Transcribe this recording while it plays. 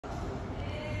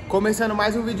Começando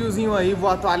mais um videozinho aí, vou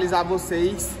atualizar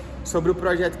vocês sobre o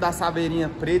projeto da saveirinha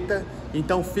preta.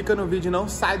 Então fica no vídeo, não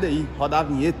sai daí, roda a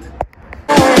vinheta.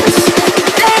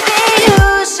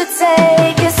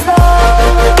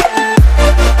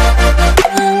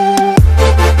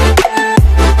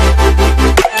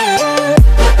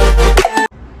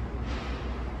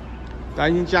 Tá, a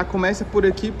gente já começa por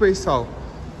aqui, pessoal.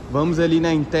 Vamos ali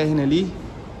na interna ali.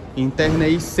 Interna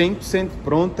aí 100%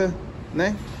 pronta,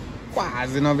 né?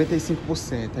 Quase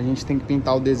 95%. A gente tem que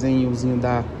pintar o desenhozinho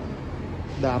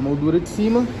da moldura de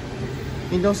cima.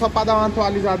 Então só para dar uma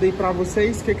atualizada aí para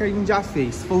vocês, o que a gente já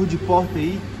fez? Forro de porta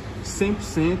aí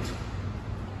 100%,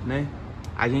 né?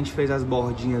 A gente fez as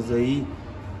bordinhas aí.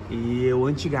 E eu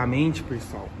antigamente,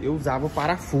 pessoal, eu usava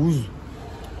parafuso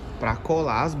para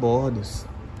colar as bordas.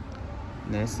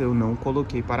 Nessa eu não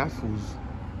coloquei parafuso,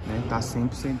 né? Tá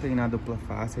 100% aí na dupla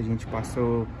face. A gente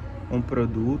passou um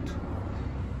produto,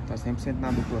 tá 100%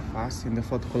 na dupla face. Ainda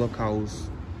falta colocar os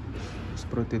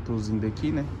protetorzinhos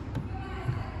daqui, né?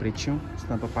 Pretinho,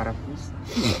 estampa parafuso.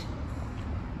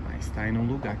 Mas tá aí no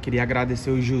lugar. Queria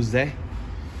agradecer o José,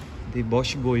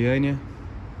 DEBOXE Goiânia.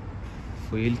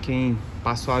 Foi ele quem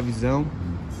passou a visão.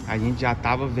 A gente já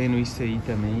tava vendo isso aí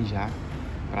também já,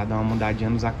 pra dar uma mudadinha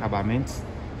nos acabamentos.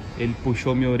 Ele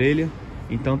puxou minha orelha,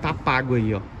 então tá pago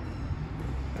aí, ó.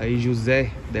 Aí,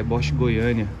 José, DEBOXE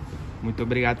Goiânia, muito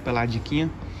obrigado pela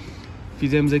diquinha.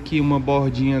 Fizemos aqui uma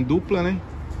bordinha dupla, né?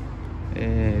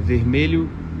 Vermelho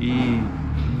e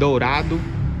dourado.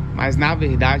 Mas na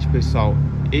verdade, pessoal,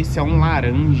 esse é um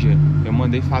laranja. Eu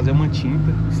mandei fazer uma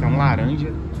tinta. Esse é um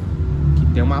laranja que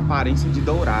tem uma aparência de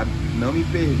dourado. Não me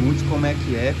pergunte como é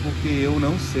que é, porque eu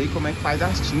não sei como é que faz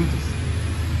as tintas.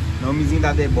 Nomezinho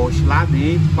da DEBOXE lá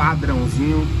dentro,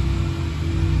 padrãozinho.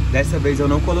 Dessa vez eu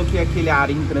não coloquei aquele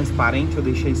arinho transparente, eu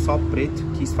deixei só preto.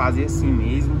 Quis fazer assim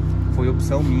mesmo, foi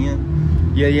opção minha.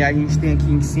 E aí a gente tem aqui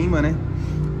em cima, né?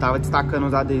 Tava destacando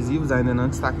os adesivos, ainda não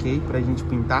destaquei pra gente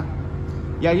pintar.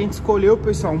 E a gente escolheu,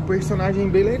 pessoal, um personagem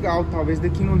bem legal. Talvez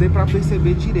daqui não dê pra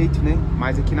perceber direito, né?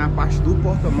 Mas aqui na parte do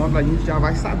porta-móvel a gente já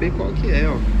vai saber qual que é,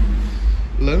 ó.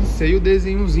 Lancei o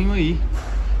desenhozinho aí,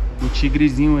 o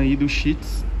tigrezinho aí do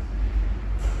Cheats.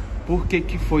 Por que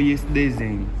que foi esse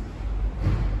desenho?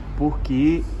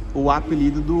 Porque o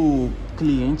apelido do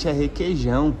cliente é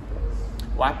Requeijão.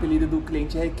 O apelido do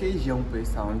cliente é Requeijão,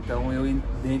 pessoal. Então eu,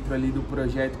 dentro ali do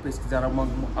projeto, pesquisar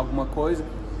alguma coisa,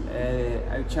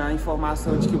 eu tinha a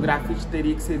informação de que o grafite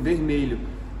teria que ser vermelho.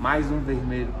 Mais um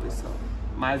vermelho, pessoal.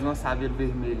 Mais uma saveiro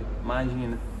vermelho.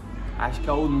 Imagina. Acho que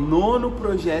é o 9º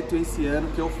projeto esse ano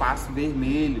que eu faço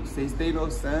vermelho. Vocês têm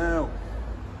noção?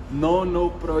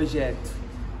 9º projeto.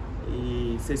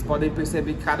 E vocês podem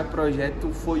perceber que cada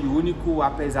projeto foi único,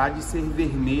 apesar de ser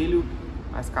vermelho,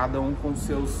 mas cada um com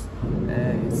seus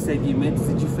segmentos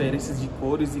e diferenças de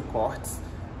cores e cortes.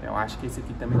 Eu acho que esse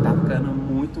aqui também tá ficando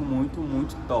muito, muito,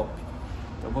 muito top.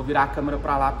 Então eu vou virar a câmera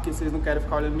pra lá porque vocês não querem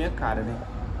ficar olhando minha cara, né?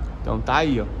 Então tá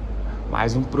aí, ó.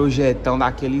 Mais um projetão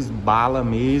daqueles bala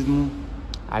mesmo.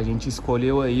 A gente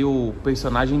escolheu aí o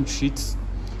personagem Cheats.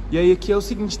 E aí aqui é o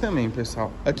seguinte também,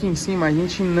 pessoal. Aqui em cima a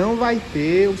gente não vai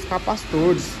ter os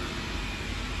capacitores.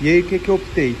 E aí o que eu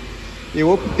optei? Eu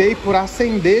optei por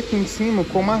acender aqui em cima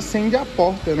como acende a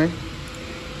porta, né?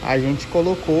 A gente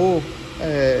colocou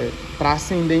para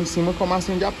acender em cima como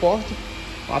acende a porta.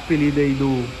 O apelido aí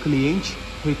do cliente,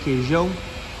 Requeijão.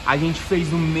 A gente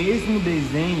fez o mesmo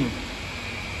desenho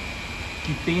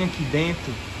que tem aqui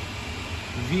dentro,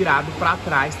 virado para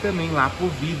trás também, lá pro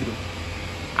vidro.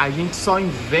 A gente só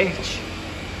inverte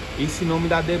esse nome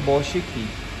da DEBOXE aqui,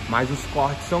 mas os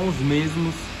cortes são os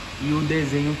mesmos e o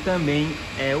desenho também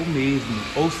é o mesmo,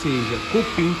 ou seja,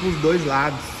 cupim para os dois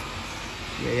lados.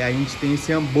 E aí a gente tem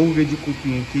esse hambúrguer de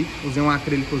cupim aqui. Usei um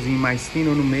acrílicozinho mais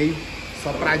fino no meio,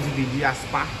 só para dividir as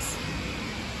partes.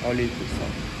 Olha aí, pessoal.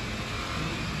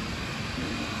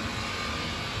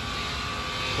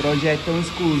 Projetão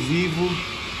exclusivo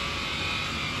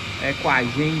com a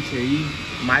gente aí.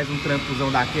 Mais um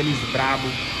trampozão daqueles brabo.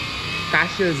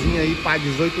 Caixazinha aí para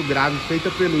 18 graves, feita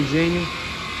pelo Gênio.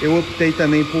 Eu optei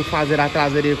também por fazer a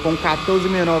traseria com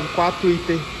 1469 4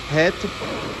 Twitter reto.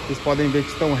 Vocês podem ver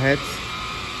que estão retos.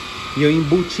 E eu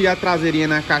embuti a traseirinha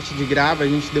na caixa de grava. A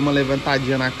gente deu uma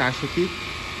levantadinha na caixa aqui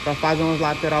para fazer umas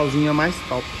lateralzinhas mais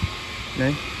top,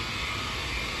 né?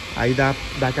 Aí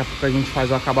daqui a pouco a gente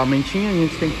faz o acabamentinho. A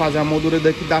gente tem que fazer a moldura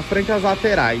daqui da frente e as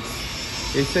laterais.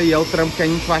 Esse aí é o trampo que a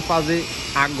gente vai fazer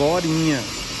agorinha.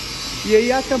 E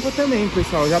aí a tampa também,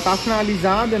 pessoal, já tá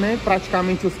finalizada, né?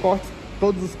 Praticamente os cortes,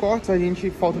 todos os cortes, a gente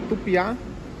falta tupiar.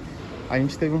 A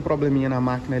gente teve um probleminha na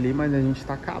máquina ali, mas a gente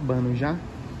tá acabando já.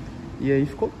 E aí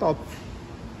ficou top.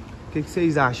 O que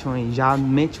vocês acham aí? Já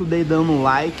mete o dedão no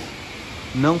like,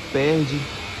 não perde.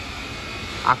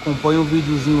 Acompanha o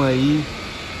videozinho aí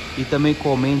e também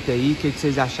comenta aí o que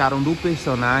vocês acharam do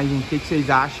personagem, o que vocês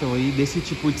acham aí desse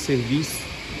tipo de serviço.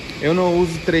 Eu não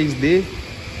uso 3D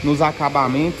nos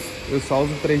acabamentos, eu só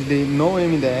uso 3D no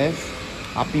MDF.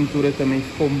 A pintura também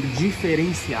ficou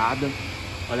diferenciada.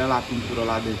 Olha lá a pintura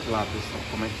lá dentro, lá, pessoal,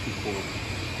 como é que ficou.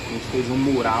 A gente fez um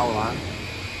mural lá.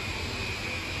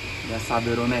 E a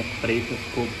saveirona é preta,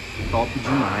 ficou top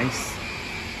demais.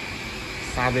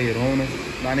 Saveirona,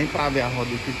 não dá nem pra ver a roda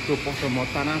aqui, porque o porta-moto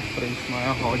tá na frente, não é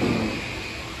a roda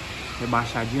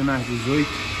rebaixadinha nas 18.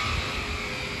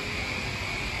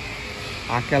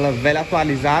 Aquela velha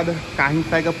atualizada, o carrinho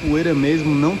pega poeira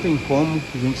mesmo, não tem como.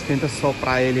 A gente tenta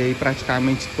soprar ele aí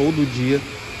praticamente todo dia,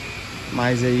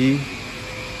 mas aí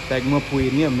pega uma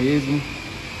poeirinha mesmo.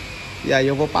 E aí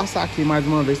eu vou passar aqui mais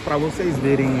uma vez para vocês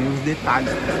verem os detalhes.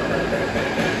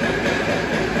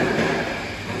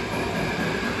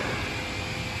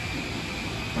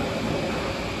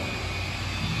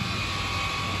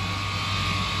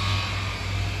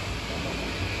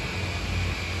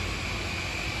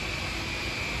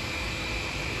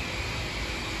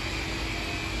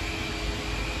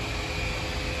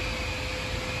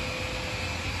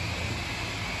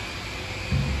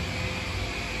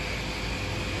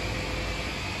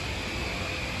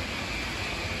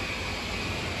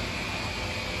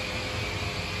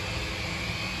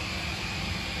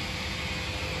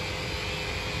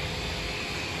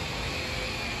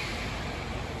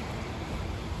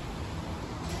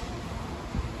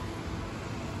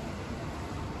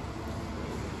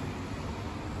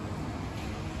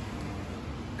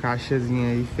 Caixazinha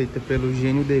aí feita pelo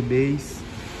Gênio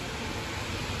DEBOXE.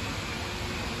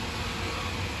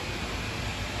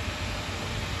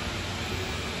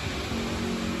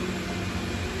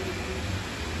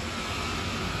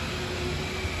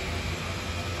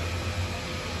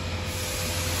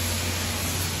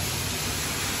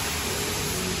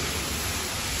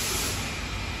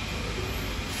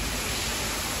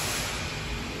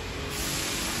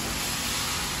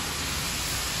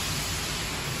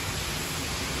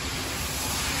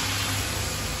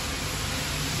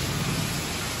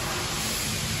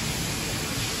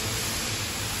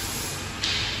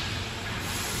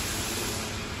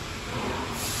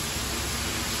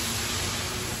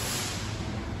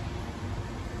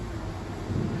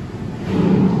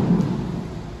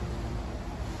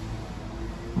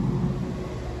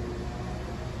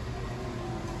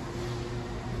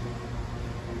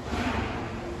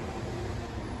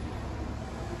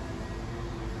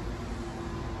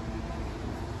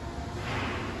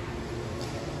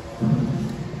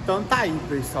 Então tá aí,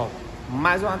 pessoal,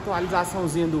 mais uma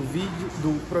atualizaçãozinha do vídeo,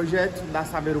 do projeto da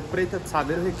Saveiro Preta, do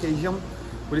Saveiro Requeijão.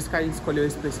 Por isso que a gente escolheu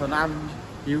esse personagem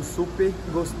e eu super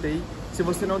gostei. Se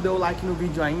você não deu o like no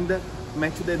vídeo ainda,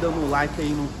 mete o dedão no like aí,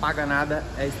 não paga nada,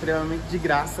 é extremamente de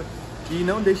graça. E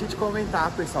não deixe de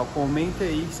comentar, pessoal, comenta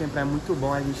aí, sempre é muito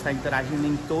bom, a gente está interagindo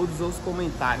em todos os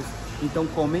comentários. Então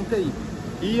comenta aí.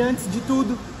 E antes de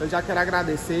tudo, eu já quero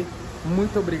agradecer.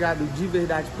 Muito obrigado de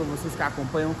verdade por vocês que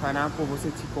acompanham o canal, por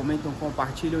vocês que comentam,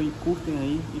 compartilham e curtem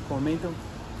aí e comentam.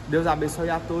 Deus abençoe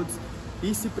a todos.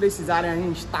 E se precisarem, a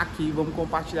gente tá aqui, vamos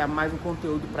compartilhar mais um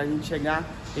conteúdo pra gente chegar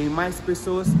em mais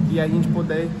pessoas e a gente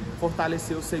poder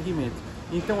fortalecer o segmento.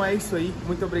 Então é isso aí,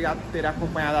 muito obrigado por ter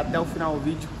acompanhado até o final do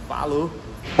vídeo. Falou!